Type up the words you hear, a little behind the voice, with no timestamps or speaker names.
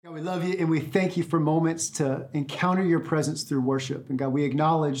God, we love you and we thank you for moments to encounter your presence through worship. And God, we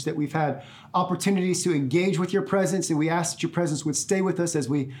acknowledge that we've had opportunities to engage with your presence, and we ask that your presence would stay with us as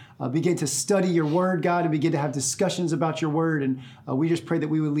we begin to study your word, God, and begin to have discussions about your word. And we just pray that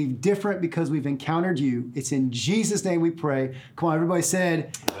we would leave different because we've encountered you. It's in Jesus' name we pray. Come on, everybody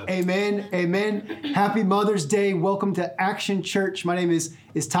said, amen, amen. Happy Mother's Day. Welcome to Action Church. My name is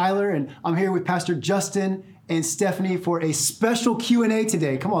Tyler, and I'm here with Pastor Justin and Stephanie for a special Q&A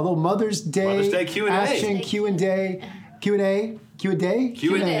today. Come on, a little Mother's Day Q&A. Action Q&A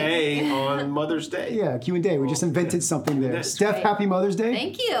on Mother's Day. Yeah, Q&A. We just invented something there. Steph, great. happy Mother's Day.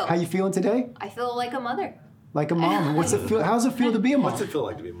 Thank you. How you feeling today? I feel like a mother. Like a mom. What's it feel? How's it feel to be a mom? What's it feel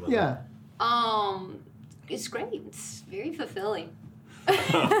like to be a mother? Yeah. It's great. It's very fulfilling.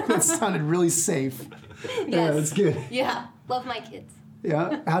 That sounded really safe. Yes. Yeah, that's good. Yeah, love my kids.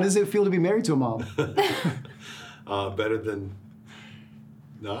 Yeah. How does it feel to be married to a mom? Better than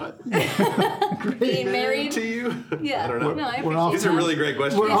not. Being married to you? Yeah. I don't know. No, I We're off- appreciate These are that. really great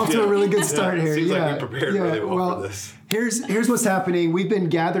questions. We're off to a really good start here. Seems yeah. like we prepared really well for this. Here's what's happening. We've been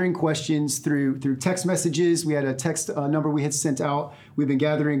gathering questions through text messages. We had a text number we had sent out. We've been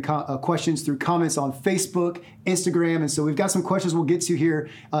gathering questions through comments on Facebook, Instagram, and so we've got some questions we'll get to here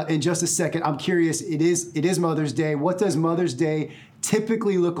in just a second. I'm curious. It is Mother's Day. What does Mother's Day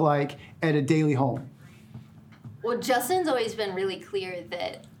typically look like at a daily home? Well, Justin's always been really clear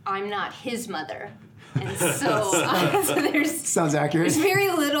that I'm not his mother. And so, there's Sounds accurate. There's very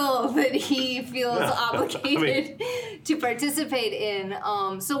little that he feels obligated to participate in.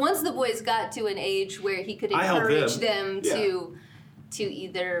 So once the boys got to an age where he could I help encourage them. them to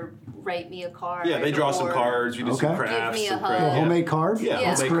either write me a card. Yeah, they draw some or cards. We do some Okay. crafts. Give me a some hug. crafts. A homemade card? Yeah,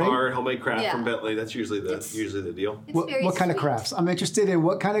 Yeah. homemade great. card, homemade craft Yeah. from Bentley. That's usually the deal. It's What very kind of sweet. crafts? I'm interested in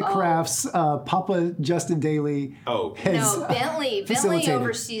what kind of crafts Papa Justin Daly has No, Bentley facilitated.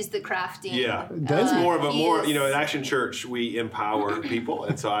 oversees the crafting. Yeah, Does he? more of a he more is- at Action Church we empower people,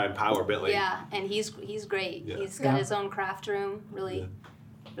 and so I empower Bentley. Yeah, and he's great. Yeah. He's got Yeah. his own craft room. Really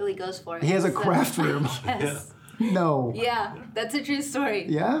goes for it. He has a So- craft room. Yes. No. Yeah, that's a true story.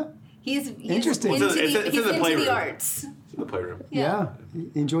 Yeah? He's Interesting. into, It's in the, the he's into playroom. the arts. In the playroom. Yeah.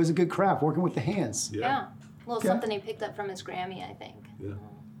 He enjoys a good craft, working with the hands. Yeah. Well, Okay. something he picked up from his Grammy, I think. Yeah.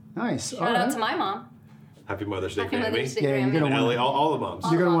 Nice. Shout out to my mom. Happy Mother's Day, Happy Grammy. Mother's Day, Yeah, you're Grammy. gonna And want- Ellie, all the moms.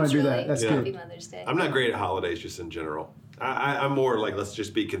 You're gonna wanna Moms, do that. really. That's Happy good. Mother's Day. I'm not great at holidays just in general. I'm more like, let's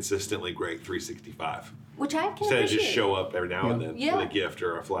just be consistently great 365. Which I can Instead of appreciate. just show up every now and then Yeah. with a gift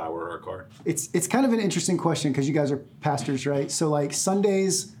or a flower or a card. It's kind of an interesting question because you guys are pastors, right? So like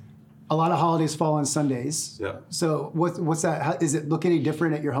Sundays, a lot of holidays fall on Sundays. Yeah. So what's that? How, is it look any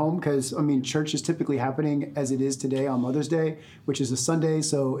different at your home? Because I mean, church is typically happening as it is today on Mother's Day, which is a Sunday.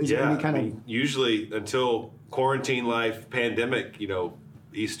 So is there Yeah, any kind of usually until quarantine life, pandemic,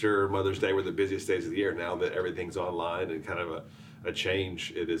 Easter, Mother's Day were the busiest days of the year. Now that everything's online and kind of a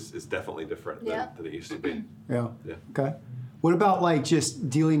change, it's definitely different Yeah. than it used to be. Yeah. Yeah. Okay. What about like just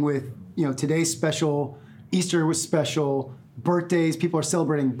dealing with, today's special, Easter was special, birthdays, people are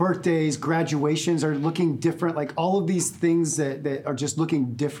celebrating birthdays, graduations are looking different, like all of these things that are just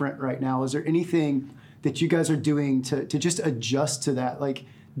looking different right now. Is there anything that you guys are doing to just adjust to that? Like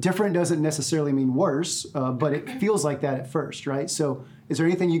different doesn't necessarily mean worse, but it feels like that at first, right? So is there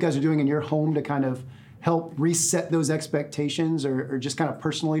anything you guys are doing in your home to kind of help reset those expectations or just kind of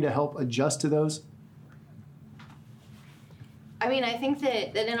personally to help adjust to those? I mean, I think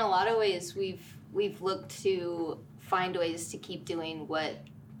that in a lot of ways we've looked to find ways to keep doing what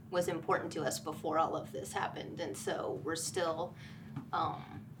was important to us before all of this happened, and so we're still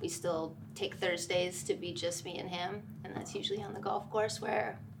we still take Thursdays to be just me and him, and that's usually on the golf course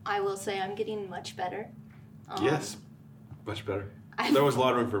where I will say I'm getting much better. Yes, much better. There was a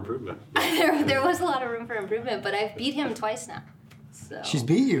lot of room for improvement. there was a lot of room for improvement, but I've beat him twice now. So She's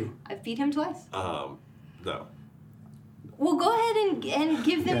beat you. I've beat him twice. No. Well, go ahead and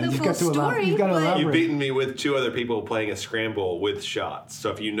give them the you've full got to story. you've got to but- elaborate. You've beaten me with two other people playing a scramble with shots.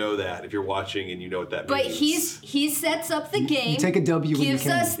 So if you know that, if you're watching and you know what that But means. he sets up the game. You take a W when you gives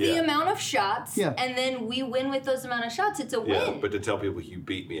can. us the Yeah. amount of shots, Yeah. and then we win with those amount of shots. It's a Yeah, win. but to tell people you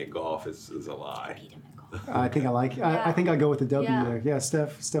beat me at golf is a lie. Beat him at golf. I think I think I go with the W Yeah. there. Yeah,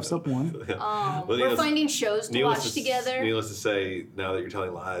 Steph's up one. Well, We're needless- finding shows to watch Needless together. Needless to say, now that you're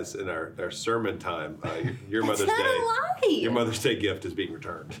telling lies in our sermon time, your That's Mother's not Day, a lie. your Mother's Day gift is being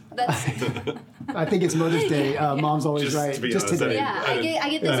returned. That's, I think it's Mother's Day. Mom's always Just right. to be Just honest, today. yeah, I get I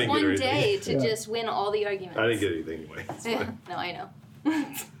this didn't get one anything. day to Yeah. just win all the arguments. I didn't get anything anyway. It's Yeah, fine. no, I know.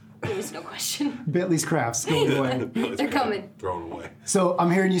 There was no question. Bentley's Crafts going away. It's They're coming. Thrown away. So I'm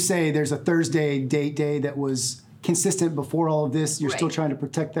hearing you say there's a Thursday date day that was consistent before all of this. You're still Right. trying to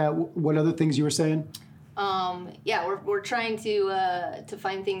protect that. What other things you were saying? We're trying to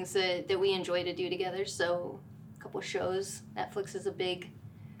find things that we enjoy to do together. So a couple shows. Netflix is a big.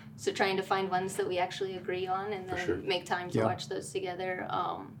 So trying to find ones that we actually agree on and then sure. make time to Yeah. watch those together.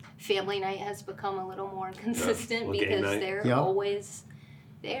 Family night has become a little more consistent Little game because night. they're Yeah. always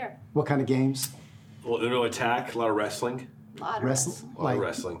there. What kind of games? Well, Uno Attack, a lot of wrestling. A lot of Wrestling? A lot of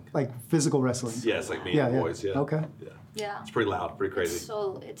wrestling. Like physical wrestling? Yeah, it's like me Yeah, and the yeah. boys. Yeah. Okay. Yeah. Yeah. It's pretty loud, pretty crazy.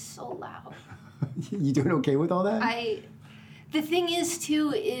 It's so loud. You doing okay with all that? The thing is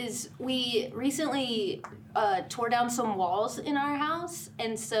too is we recently tore down some walls in our house,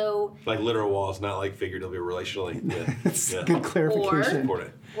 and so Like literal walls, not like figuratively or relationally. Yeah. That's yeah. good clarification.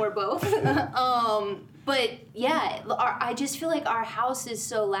 Important. or both. But yeah, I just feel like our house is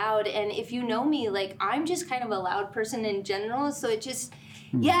so loud, and if you know me, like I'm just kind of a loud person in general, so it just.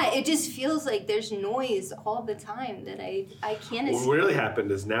 Yeah, it just feels like there's noise all the time that I can't. What really happened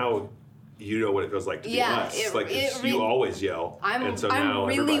is now you know what it feels like to be Yeah, us. it- like it you always yell. and so now I'm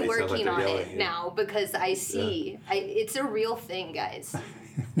really everybody sounds like working they're on yelling. it now because I see it's a real thing, guys.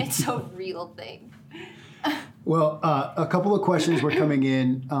 It's a real thing. Well, a couple of questions were coming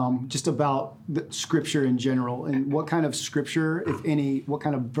in just about the scripture in general and what kind of scripture, if any, what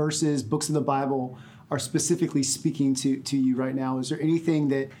kind of verses, books of the Bible are specifically speaking to you right now. Is there anything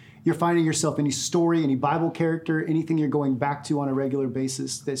that you're finding yourself, any story, any Bible character, anything you're going back to on a regular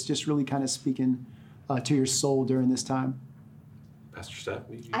basis that's just really kind of speaking to your soul during this time? Pastor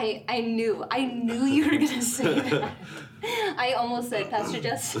Stephanie? I knew you were gonna say that. I almost said Pastor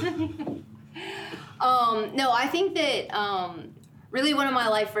Justin. No, I think that really one of my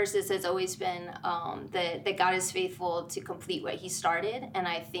life verses has always been that God is faithful to complete what He started, and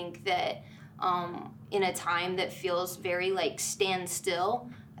I think that in a time that feels very like standstill,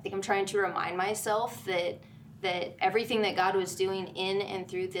 I think I'm trying to remind myself that everything that God was doing in and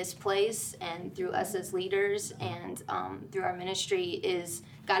through this place and through us as leaders and through our ministry is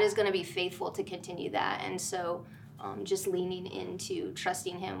God is going to be faithful to continue that. And so just leaning into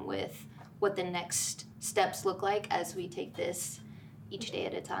trusting Him with what the next steps look like as we take this each day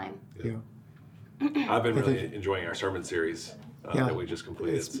at a time. Yeah. I've been really enjoying our sermon series Yeah. that we just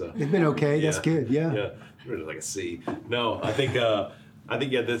completed. It's So been okay. That's good. Yeah. Yeah, really like a C. No, I think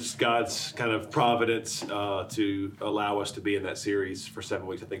that's God's kind of providence to allow us to be in that series for 7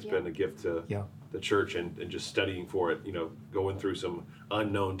 weeks. I think it's been a gift to Yeah. the church and just studying for it. Going through some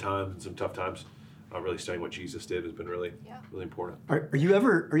unknown times and some tough times. Really studying what Jesus did has been really important. Are you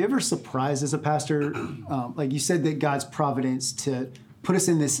ever surprised as a pastor? Like you said that God's providence to put us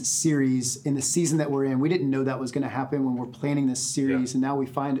in this series in the season that we're in. We didn't know that was going to happen when we're planning this series, and now we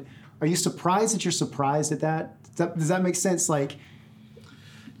find it. Are you surprised that you're surprised at that? Does that make sense? Like,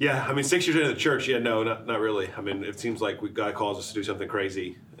 yeah, I mean, 6 years into the church, no, not really. I mean, it seems like God calls us to do something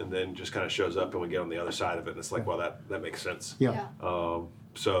crazy, and then just kind of shows up, and we get on the other side of it, and it's like, well, that makes sense. yeah.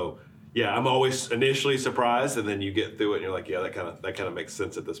 So. Yeah, I'm always initially surprised, and then you get through it, and you're like, yeah, that kind of makes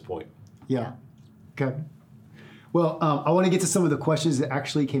sense at this point. Yeah. Okay. Well, I want to get to some of the questions that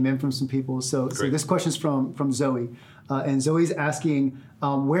actually came in from some people. So this question's from Zoe, and Zoe's asking,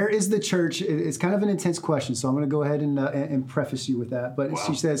 where is the church? It's kind of an intense question, so I'm going to go ahead and preface you with that. But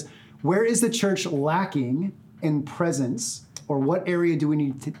She says, where is the church lacking in presence, or what area do we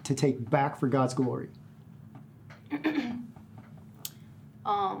need to take back for God's glory?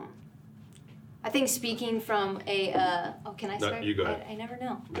 I think speaking from a can I start? No, you go ahead. I never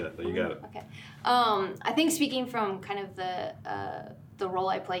know. Yeah, no, you got it. Okay. I think speaking from kind of the role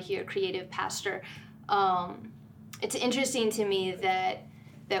I play here, creative pastor, it's interesting to me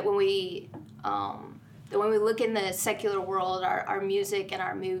that when we look in the secular world, our music and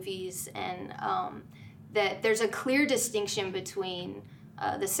our movies, and that there's a clear distinction between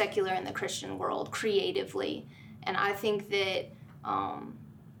the secular and the Christian world creatively, and I think that.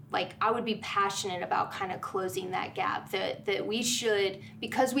 I would be passionate about kind of closing that gap, that we should,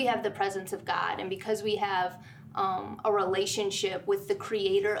 because we have the presence of God and because we have a relationship with the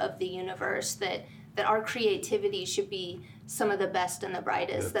creator of the universe, that our creativity should be some of the best and the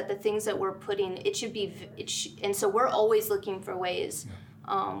brightest, that the things that we're putting, and so we're always looking for ways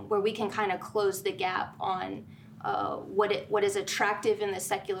where we can kind of close the gap on what is attractive in the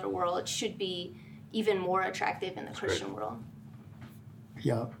secular world. It should be even more attractive in the Christian world.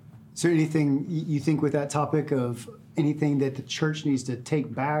 Yeah. Is there anything you think with that topic of anything that the church needs to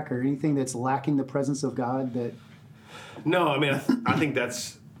take back, or anything that's lacking the presence of God? That No, I mean, I think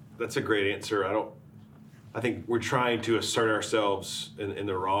that's a great answer. I think we're trying to assert ourselves in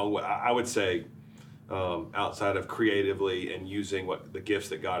the wrong way. I would say outside of creatively and using what the gifts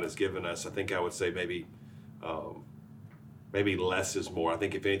that God has given us, I think I would say maybe maybe less is more. I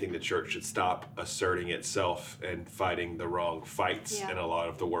think if anything, the church should stop asserting itself and fighting the wrong fights in a lot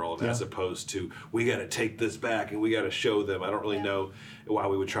of the world, as opposed to, we got to take this back and we got to show them. I don't really know why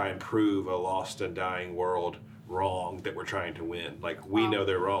we would try and prove a lost and dying world wrong that we're trying to win. Like, we know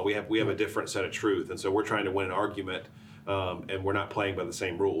they're wrong. We have a different set of truth, and so we're trying to win an argument. And we're not playing by the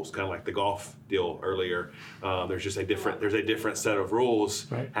same rules, kind of like the golf deal earlier. There's just a different set of rules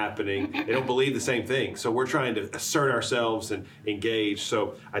happening. They don't believe the same thing, so we're trying to assert ourselves and engage.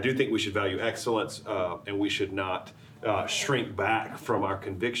 So I do think we should value excellence, and we should not shrink back from our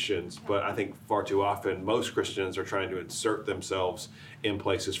convictions. But I think far too often most Christians are trying to insert themselves in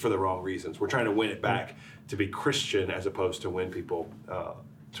places for the wrong reasons. We're trying to win it back to be Christian as opposed to win people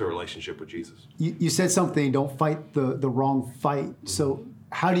to a relationship with Jesus. You said something, don't fight the wrong fight. So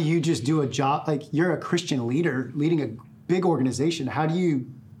how do you just do a job? Like, you're a Christian leader leading a big organization. How do you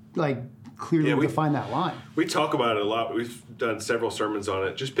clearly define that line? We talk about it a lot. We've done several sermons on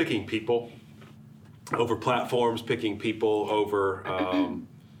it. Just picking people over platforms, picking people over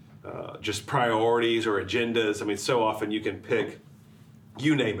just priorities or agendas. I mean, so often you can pick,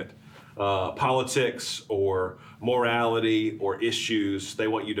 you name it, politics or morality or issues. They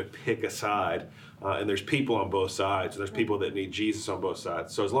want you to pick a side, and there's people on both sides, and there's people that need Jesus on both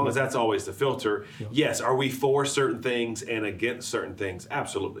sides. So as long as that's always the filter, yes, are we for certain things and against certain things?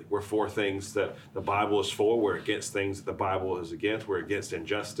 Absolutely. We're for things that the Bible is for. We're against things that the Bible is against. We're against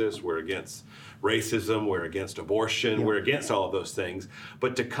injustice. We're against racism. We're against abortion. We're against all of those things.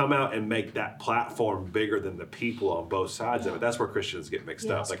 But to come out and make that platform bigger than the people on both sides of it, that's where Christians get mixed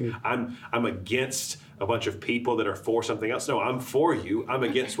up. Like, good. I'm against a bunch of people that are for something else. No, I'm for you. I'm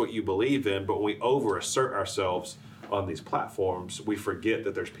against what you believe in. But when we over-assert ourselves on these platforms, we forget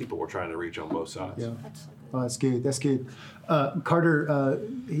that there's people we're trying to reach on both sides. Yeah. That's good. That's good. Carter,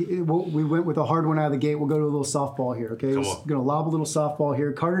 we went with a hard one out of the gate. We'll go to a little softball here, okay? We're going to lob a little softball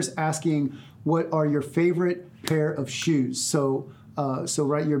here. Carter's asking, what are your favorite pair of shoes? So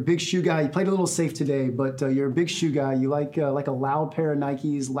right, you're a big shoe guy. You played a little safe today, but you're a big shoe guy. You like a loud pair of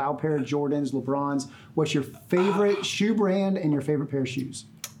Nikes, loud pair of Jordans, LeBrons. What's your favorite shoe brand and your favorite pair of shoes?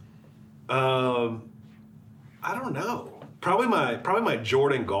 I don't know. Probably my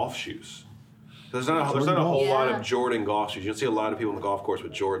Jordan golf shoes. There's not a whole lot of Jordan golf shoes. You don't see a lot of people on the golf course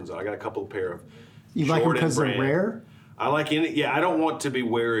with Jordans on. I got a couple of pair of You Jordan like them because brand. they're rare? I like any. Yeah, I don't want to be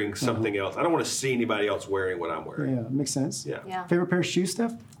wearing something else. I don't want to see anybody else wearing what I'm wearing. Yeah, makes sense. Yeah. Favorite pair of shoes,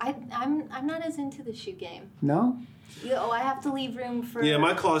 Steph? I'm not as into the shoe game. No? I have to leave room for. Yeah,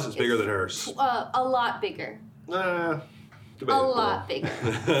 my closet's bigger than hers. A lot bigger. A lot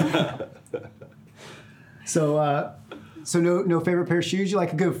bigger. So no favorite pair of shoes. You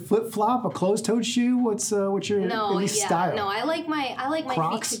like a good flip flop, a closed toed shoe. What's your style? No, I like my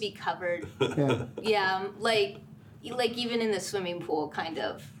Crocs? feet to be covered. Yeah. Yeah, like even in the swimming pool, kind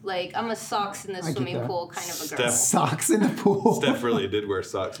of. Like, I'm a socks in the swimming pool kind of a girl. Socks in the pool. Steph really did wear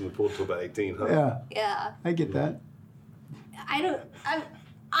socks in the pool till about 18, huh? Yeah. Yeah. I get that.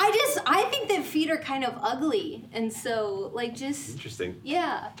 I think that feet are kind of ugly, and so Interesting.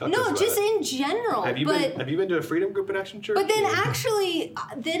 Yeah. Talk to us about it. In general. Have you been to a Freedom Group in Action Church? But then actually,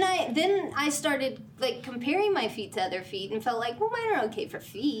 then I started comparing my feet to other feet and felt like, well, mine are okay for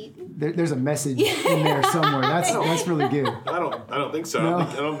feet. There's a message in there somewhere. That's really good. I don't think so. No.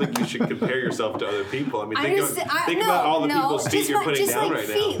 I don't think you should compare yourself to other people. I mean, think about all the people's feet you're putting down right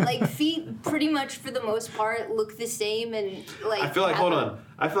feet. now. Like, feet, pretty much for the most part, look the same, and I feel like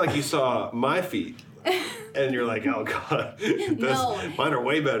I feel like you saw my feet, and you're like, oh god, mine are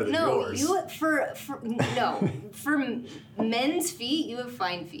way better than yours. For men's feet, you have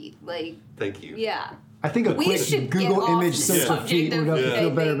fine feet. Like, thank you. Yeah. I think a quick Google image search of feet would feel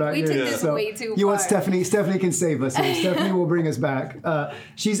better about we you. took this way too far. You want Stephanie? Stephanie can save us here. Stephanie will bring us back.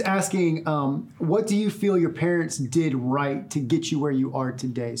 She's asking, what do you feel your parents did right to get you where you are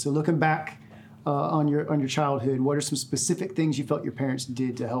today? So looking back on your childhood, what are some specific things you felt your parents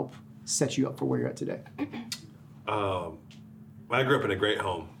did to help set you up for where you're at today? I grew up in a great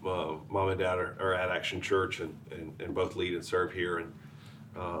home. Mom and dad are at Action Church and both lead and serve here. And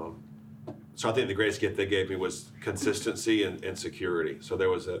so I think the greatest gift they gave me was consistency and security. So there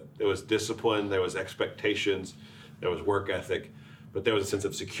was discipline, there was expectations, there was work ethic, but there was a sense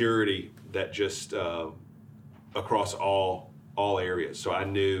of security that just across all areas. So I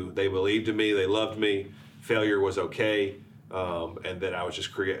knew they believed in me, they loved me, failure was okay, and that I was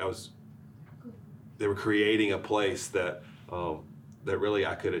just they were creating a place that really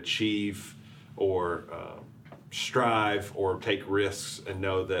I could achieve or strive or take risks and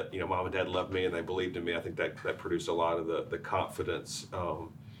know that mom and dad loved me and they believed in me. I think that produced a lot of the confidence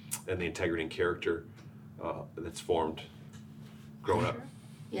and the integrity and character that's formed growing up.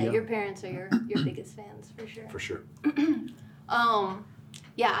 Yeah, Yeah. your parents are your biggest fans for sure. For sure.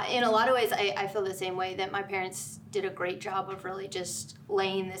 Yeah, in a lot of ways, I feel the same way, that my parents did a great job of really just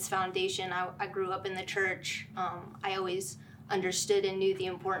laying this foundation. I grew up in the church. I always understood and knew the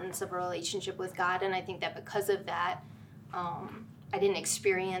importance of a relationship with God, and I think that because of that, I didn't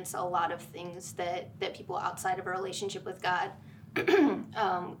experience a lot of things that people outside of a relationship with God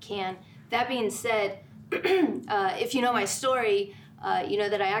can. That being said, if you know my story, you know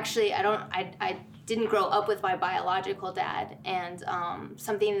that I didn't grow up with my biological dad, and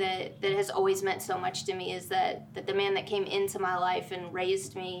something that has always meant so much to me is that the man that came into my life and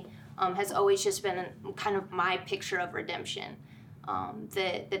raised me has always just been kind of my picture of redemption.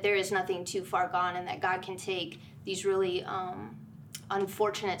 That there is nothing too far gone, and that God can take these really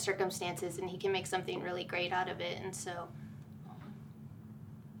unfortunate circumstances and he can make something really great out of it. And so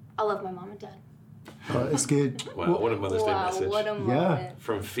I love my mom and dad. It's good. Wow, what a Mother's Day message. What a moment.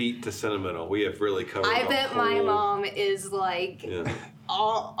 From feet to sentimental, we have really covered. I bet my mom is like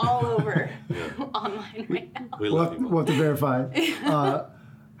all over online right now. We love you. We'll have to verify.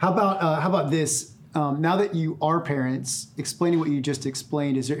 How about this? Now that you are parents, explaining what you just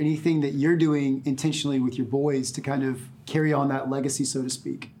explained, is there anything that you're doing intentionally with your boys to kind of carry on that legacy, so to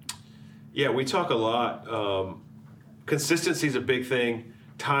speak? Yeah, we talk a lot. Consistency is a big thing.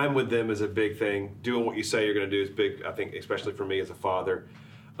 Time with them is a big thing. Doing what you say you're going to do is big, I think, especially for me as a father.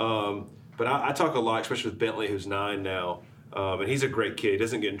 But I talk a lot, especially with Bentley, who's 9 now. And he's a great kid. He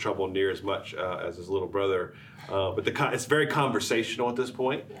doesn't get in trouble near as much as his little brother. But it's very conversational at this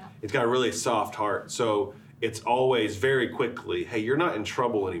point. Yeah. He's got a really soft heart. So it's always very quickly, hey, you're not in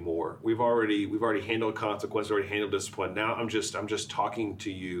trouble anymore. We've already handled consequences, already handled discipline. Now I'm just talking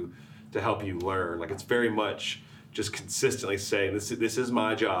to you to help you learn. Like, it's very much just consistently saying, this is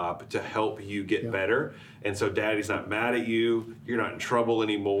my job to help you get better. And so Daddy's not mad at you. You're not in trouble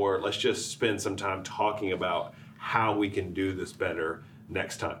anymore. Let's just spend some time talking about how we can do this better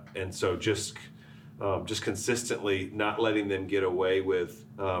next time. And so just consistently not letting them get away with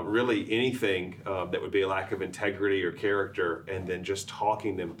really anything that would be a lack of integrity or character, and then just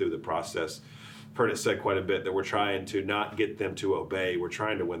talking them through the process. I've heard it said quite a bit that we're trying to not get them to obey. We're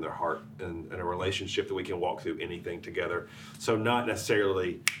trying to win their heart in a relationship that we can walk through anything together. So not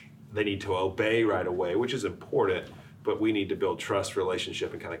necessarily they need to obey right away, which is important, but we need to build trust,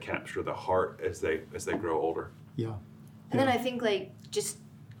 relationship, and kind of capture the heart as they grow older. Yeah. And then I think, like, just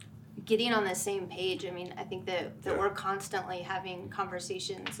getting on the same page. I mean, I think that we're constantly having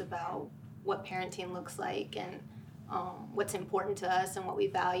conversations about what parenting looks like and what's important to us and what we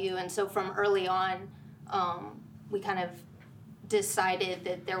value. And so from early on, we kind of decided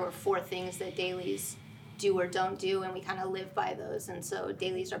that there were 4 things that dailies do or don't do, and we kind of live by those. And so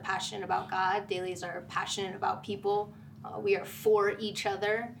dailies are passionate about God, dailies are passionate about people, we are for each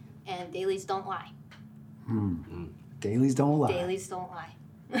other, and dailies don't lie. Dailies don't lie. Dailies don't lie.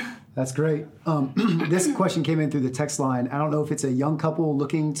 That's great. This question came in through the text line. I don't know if it's a young couple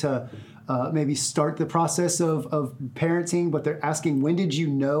looking to maybe start the process of parenting, but they're asking, when did you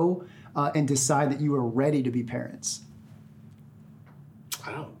know and decide that you were ready to be parents?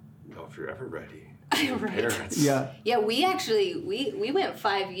 I don't know if you're ever ready. Right. Parents. Yeah. Yeah, we actually, we went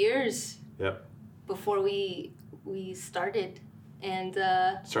 5 years Yep. before we started and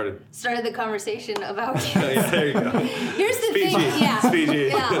Started. started the conversation about Yeah, there you go. Here's the It's thing, PG. yeah. It's PG.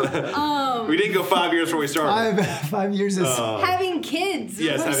 Yeah. We didn't go 5 years before we started. 5 years is Having kids.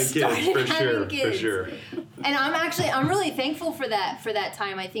 Yes, We having kids, started for having sure, for kids. sure. And I'm really thankful for that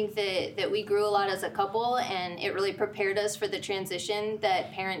time. I think that we grew a lot as a couple, and it really prepared us for the transition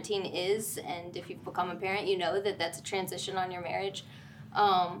that parenting is. And if you've become a parent, you know that that's a transition on your marriage.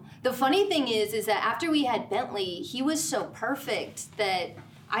 The funny thing is that after we had Bentley, he was so perfect that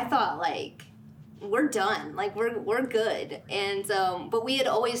I thought, like, we're done, like we're good. And but we had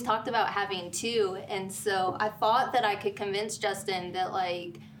always talked about having 2, and so I thought that I could convince Justin that,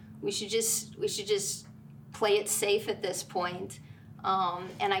 like, we should just play it safe at this point.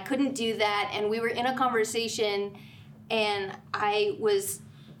 And I couldn't do that, and we were in a conversation, and I was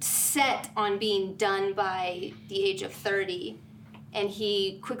set on being done by the age of 30. And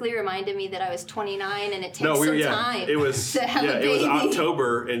he quickly reminded me that I was 29, and it takes some time It was to have a it baby. was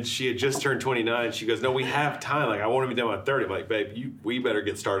October, and she had just turned 29. She goes, "No, we have time. Like, I want to be done by 30." I'm like, "Babe, we better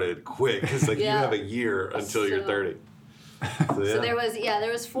get started quick, because you have a year until you're 30." So there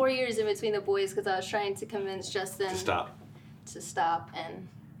was 4 years in between the boys, because I was trying to convince Justin to stop,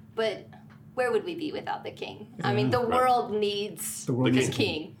 but where would we be without the king? I mean, the world needs the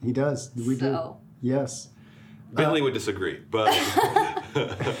king. He does. We do. Yes. Bentley would disagree, but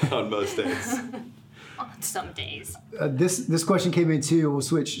on most days. some days. This question came in too. We'll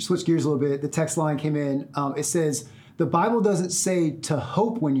switch gears a little bit. The text line came in. It says, the Bible doesn't say to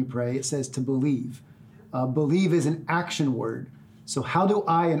hope when you pray. It says to believe. Believe is an action word. So how do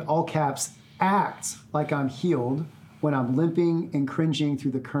I, in all caps, act like I'm healed when I'm limping and cringing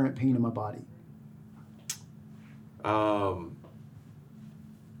through the current pain in my body? I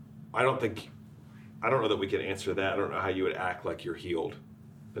don't know that we can answer that. I don't know how you would act like you're healed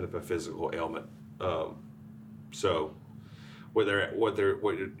of a physical ailment. So what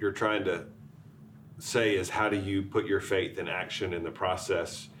you're trying to say is, how do you put your faith in action in the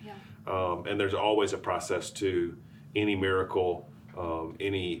process? Yeah. And there's always a process to any miracle,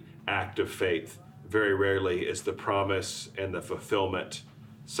 any act of faith. Very rarely is the promise and the fulfillment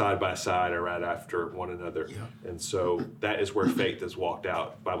side by side or right after one another. Yeah. And so that is where faith is walked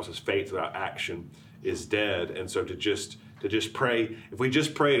out. The Bible says faith without action is dead. And so to just pray, if we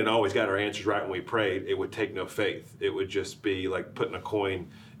just prayed and always got our answers right when we prayed, it would take no faith. It would just be like putting a coin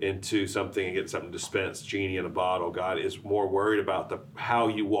into something and getting something dispensed, genie in a bottle. God is more worried about how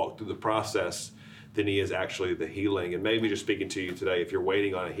you walk through the process than he is actually the healing. And maybe just speaking to you today, if you're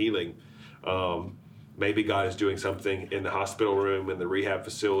waiting on a healing, maybe God is doing something in the hospital room, in the rehab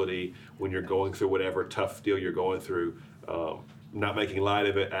facility, when you're going through whatever tough deal you're going through. Not making light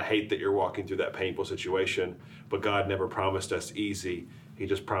of it. I hate that you're walking through that painful situation, but God never promised us easy. He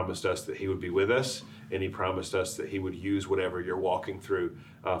just promised us that he would be with us, and he promised us that he would use whatever you're walking through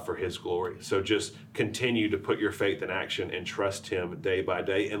for his glory. So just continue to put your faith in action and trust him day by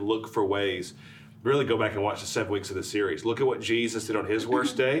day, and look for ways. Really go back and watch the 7 weeks of the series. Look at what Jesus did on his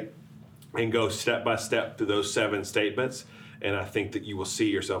worst day and go step by step through those 7 statements. And I think that you will see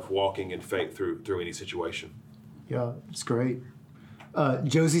yourself walking in faith through any situation. Yeah, it's great.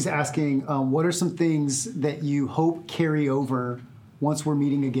 Josie's asking, what are some things that you hope carry over once we're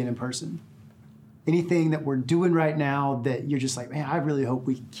meeting again in person? Anything that we're doing right now that you're just like, man, I really hope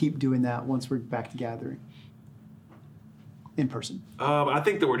we keep doing that once we're back to gathering in person? I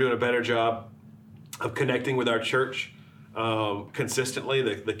think that we're doing a better job of connecting with our church consistently.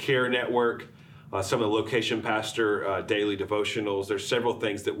 The Care Network, some of the location pastor daily devotionals. There's several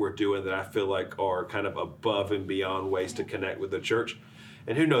things that we're doing that I feel like are kind of above and beyond ways to connect with the church.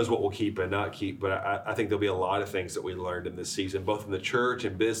 And who knows what we'll keep and not keep, but I think there'll be a lot of things that we learned in this season, both in the church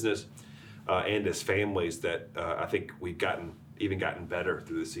and business and as families, that I think we've gotten better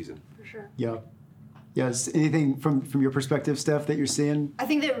through this season. For sure. Yeah. Yes. Anything from your perspective, Steph, that you're seeing? I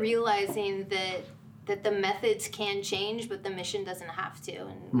think that realizing that the methods can change, but the mission doesn't have to.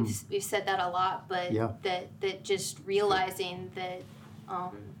 And we've said that a lot, but that just realizing that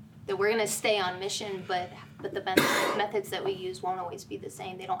that we're going to stay on mission, but the methods that we use won't always be the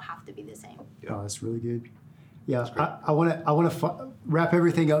same. They don't have to be the same. Yeah. Oh, that's really good. Yeah, I want to wrap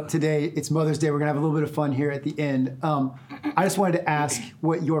everything up today. It's Mother's Day. We're going to have a little bit of fun here at the end. I just wanted to ask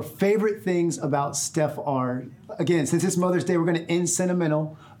what your favorite things about Steph are. Again, since it's Mother's Day, we're going to end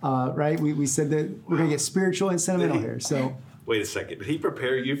sentimental, right? We said that we're going to get spiritual and sentimental here. So wait a second. Did he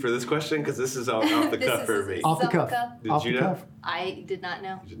prepare you for this question? Because this is off the cuff for me. Off the cuff. Did you know? I did not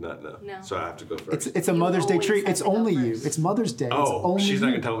know. You did not know. No. So I have to go first. It's a Mother's Day treat. It's only you. It's Mother's Day. Oh, it's only she's not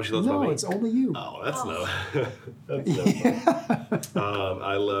you. going to tell me she loves me. No, it's only you. Oh, that's no. That's no fun.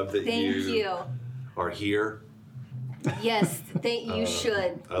 I love that you are here. Yes, you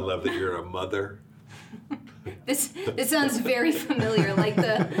should. I love that you're a mother. This sounds very familiar, like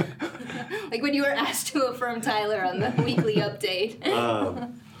when you were asked to affirm Tyler on the weekly update.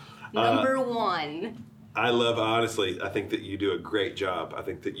 Number 1. Honestly, I think that you do a great job. I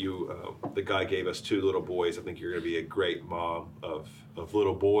think that the guy gave us 2 little boys. I think you're going to be a great mom of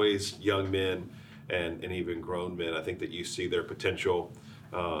little boys, young men, and even grown men. I think that you see their potential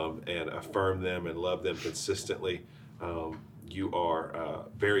and affirm them and love them consistently. You are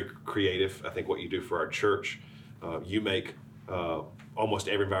very creative. I think what you do for our church, you make almost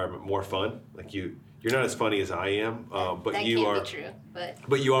every environment more fun. Like you're not as funny as I am, but that you can't are. Be true,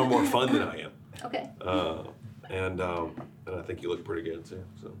 but you are more fun than I am. Okay. And I think you look pretty good too.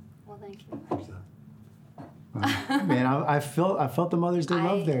 So. Well, thank you. Man, I felt the Mother's Day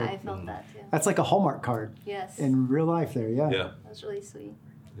love there. I felt that too. That's like a Hallmark card. Yes. In real life, there. Yeah. Yeah. That's really sweet.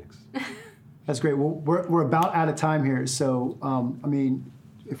 Thanks. That's great. Well, we're about out of time here, so I mean,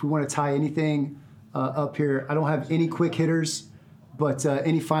 if we want to tie anything up here, I don't have any quick hitters, but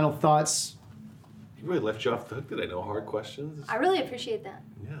any final thoughts? You really left you off the hook today. No hard questions. I really appreciate that.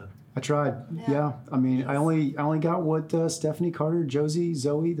 Yeah. I tried. Yeah. I mean, I only got what Stephanie, Carter, Josie,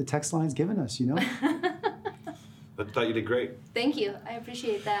 Zoe, the text line's given us. You know. I thought you did great. Thank you. I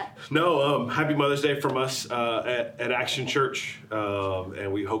appreciate that. No, happy Mother's Day from us at Action Church,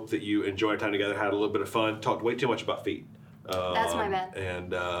 and we hope that you enjoyed our time together, had a little bit of fun, talked way too much about feet. That's my bad.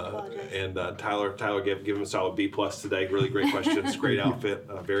 And Tyler gave him a solid B+ today. Really great questions, great outfit,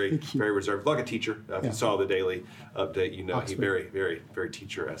 very reserved, like a teacher. If you saw the daily update, you know he very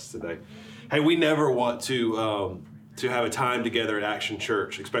teacher-esque today. Hey, we never want to have a time together at Action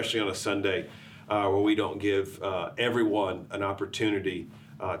Church, especially on a Sunday, where we don't give everyone an opportunity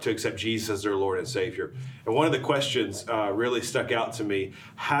to accept Jesus as their Lord and Savior. And one of the questions really stuck out to me: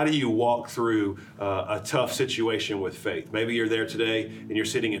 how do you walk through a tough situation with faith? Maybe you're there today and you're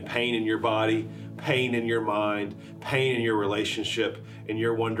sitting in pain in your body, pain in your mind, pain in your relationship, and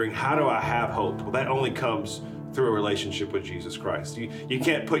you're wondering, how do I have hope? Well, that only comes through a relationship with Jesus Christ. You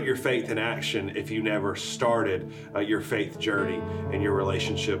can't put your faith in action if you never started your faith journey and your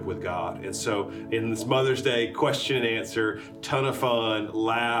relationship with God. And so in this Mother's Day question and answer, ton of fun,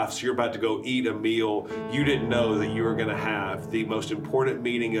 laughs, you're about to go eat a meal. You didn't know that you were going to have the most important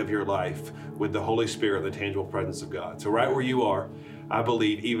meeting of your life with the Holy Spirit, the tangible presence of God. So right where you are, I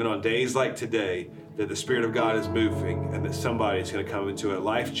believe even on days like today, that the Spirit of God is moving and that somebody's going to come into a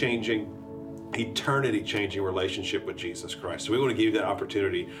life-changing, eternity-changing relationship with Jesus Christ. So we want to give you that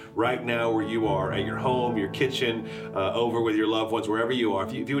opportunity right now where you are, at your home, your kitchen, over with your loved ones, wherever you are.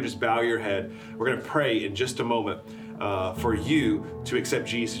 If you would just bow your head, we're going to pray in just a moment for you to accept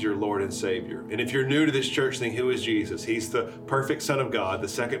Jesus as your Lord and Savior. And if you're new to this church thing, who is Jesus? He's the perfect Son of God, the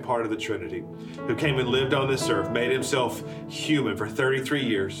second part of the Trinity, who came and lived on this earth, made himself human for 33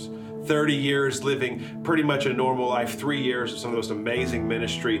 years, 30 years living pretty much a normal life, 3 years of some of the most amazing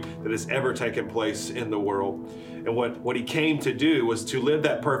ministry that has ever taken place in the world. And what he came to do was to live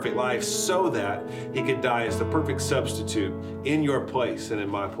that perfect life so that he could die as the perfect substitute in your place and in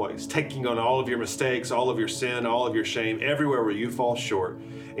my place, taking on all of your mistakes, all of your sin, all of your shame, everywhere where you fall short,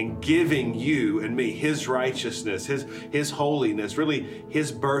 and giving you and me his righteousness, his holiness, really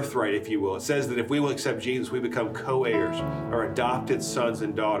his birthright, if you will. It says that if we will accept Jesus, we become co-heirs, or adopted sons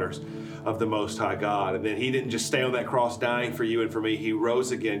and daughters of the Most High God. And then he didn't just stay on that cross dying for you and for me. He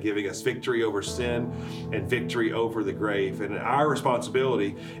rose again, giving us victory over sin and victory over the grave. And our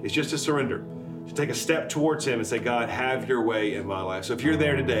responsibility is just to surrender, to take a step towards him and say, God, have your way in my life. So if you're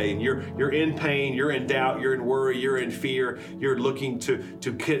there today and you're in pain, you're in doubt, you're in worry, you're in fear, you're looking to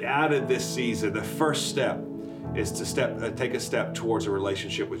get out of this season, the first step is to take a step towards a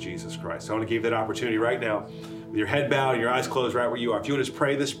relationship with Jesus Christ. So I want to give you that opportunity right now, with your head bowed and your eyes closed right where you are. If you would just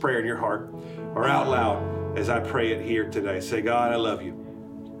pray this prayer in your heart or out loud as I pray it here today. Say, God, I love you.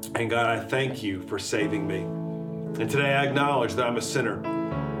 And God, I thank you for saving me. And today I acknowledge that I'm a sinner.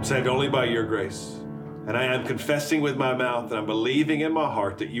 I'm saved only by your grace. And I am confessing with my mouth and I'm believing in my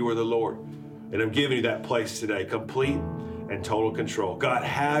heart that you are the Lord. And I'm giving you that place today, complete and total control. God,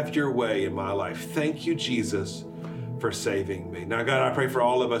 have your way in my life. Thank you, Jesus, for saving me. Now, God, I pray for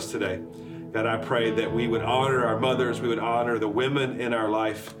all of us today. God, I pray that we would honor our mothers, we would honor the women in our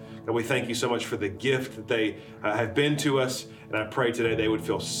life. God, we thank you so much for the gift that they have been to us. And I pray today they would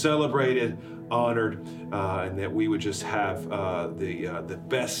feel celebrated, honored, and that we would just have the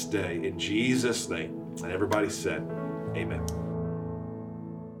best day in Jesus' name. And everybody said, amen.